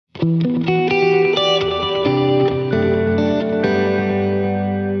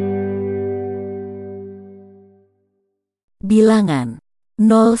Bilangan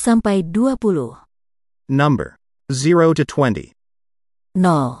 0 sampai 20. Number 0 to 20.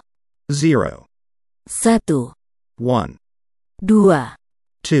 0, 0, 1, 1, 2,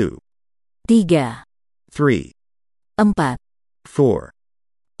 2, 3, 3, 4, 4,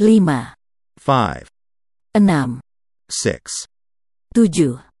 5, 5, 6,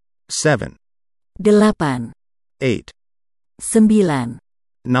 6, 7, 7, 8, 8, 9,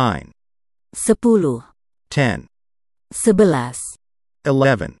 9, 10, 10, 11,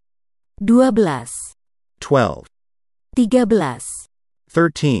 11, 12, 12, 13,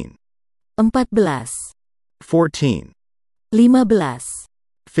 13, 14, 14,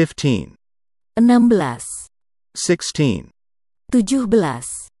 15, 15, 16, 16,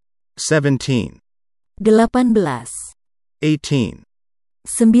 17, 17, 18,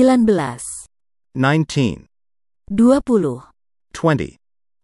 18, 19, 19, 20, 20,